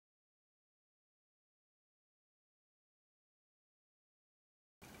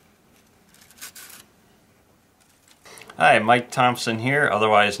Hi, Mike Thompson here,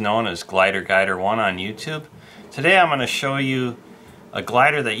 otherwise known as Glider Guider 1 on YouTube. Today I'm going to show you a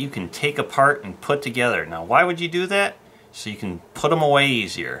glider that you can take apart and put together. Now why would you do that? So you can put them away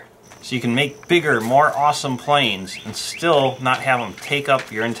easier. So you can make bigger, more awesome planes and still not have them take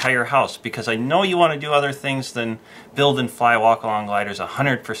up your entire house, because I know you want to do other things than build and fly walk-along gliders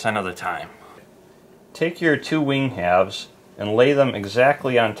 100% of the time. Take your two wing halves and lay them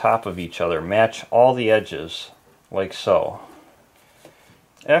exactly on top of each other. Match all the edges, like so.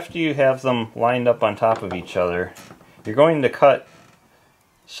 After you have them lined up on top of each other, you're going to cut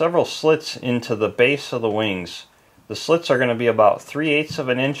several slits into the base of the wings. The slits are going to be about 3/8 of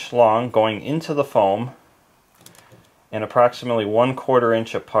an inch long going into the foam and approximately 1/4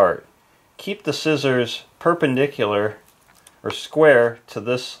 inch apart. Keep the scissors perpendicular or square to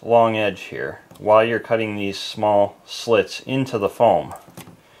this long edge here while you're cutting these small slits into the foam.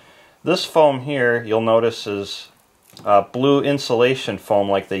 This foam here, you'll notice, is blue insulation foam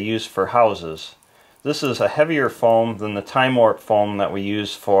like they use for houses. This is a heavier foam than the time warp foam that we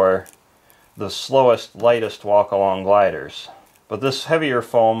use for the slowest, lightest walk-along gliders. But this heavier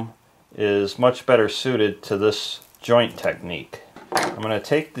foam is much better suited to this joint technique. I'm going to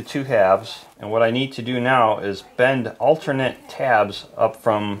take the two halves, and what I need to do now is bend alternate tabs up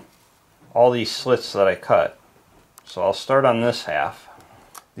from all these slits that I cut. So I'll start on this half.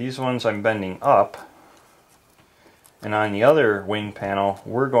 These ones I'm bending up, and on the other wing panel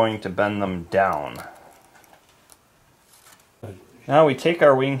we're going to bend them down. Now we take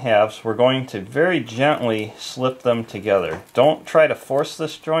our wing halves, we're going to very gently slip them together. Don't try to force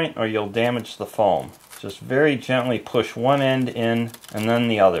this joint or you'll damage the foam. Just very gently push one end in and then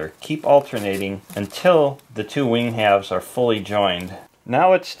the other. Keep alternating until the two wing halves are fully joined.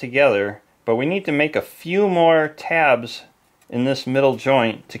 Now it's together, but we need to make a few more tabs in this middle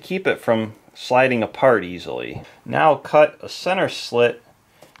joint to keep it from sliding apart easily. Now cut a center slit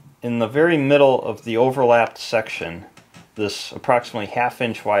in the very middle of the overlapped section. This approximately 1/2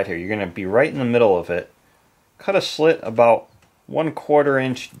 inch wide here. You're going to be right in the middle of it. Cut a slit about 1/4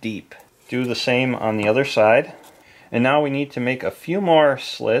 inch deep. Do the same on the other side. And now we need to make a few more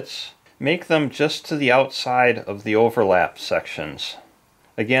slits. Make them just to the outside of the overlap sections.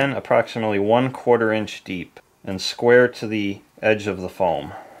 Again, approximately 1/4 inch deep and square to the edge of the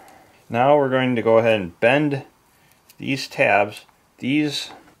foam. Now we're going to go ahead and bend these tabs.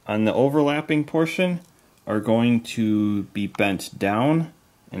 These on the overlapping portion are going to be bent down,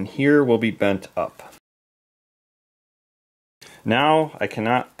 and here will be bent up. Now I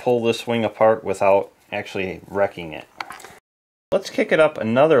cannot pull this wing apart without actually wrecking it. Let's kick it up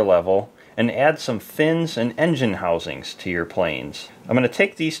another level and add some fins and engine housings to your planes. I'm going to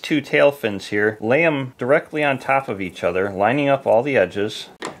take these two tail fins here, lay them directly on top of each other, lining up all the edges,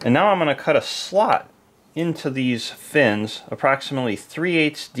 and now I'm going to cut a slot into these fins approximately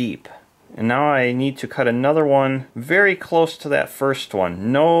 3/8 deep. And now I need to cut another one very close to that first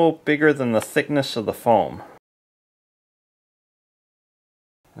one, no bigger than the thickness of the foam.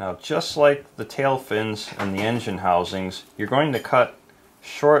 Now, just like the tail fins and the engine housings, you're going to cut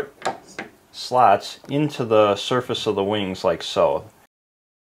short slots into the surface of the wings like so.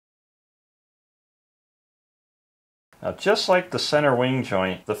 Now, just like the center wing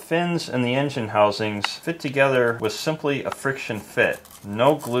joint, the fins and the engine housings fit together with simply a friction fit.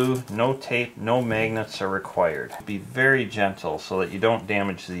 No glue, no tape, no magnets are required. Be very gentle so that you don't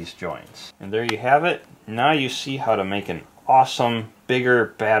damage these joints. And there you have it. Now you see how to make an awesome,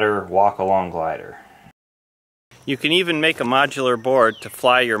 bigger, badder walk-along glider. You can even make a modular board to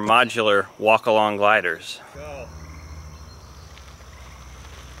fly your modular walk-along gliders. Go.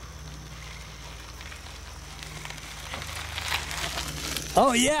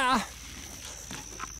 Oh yeah!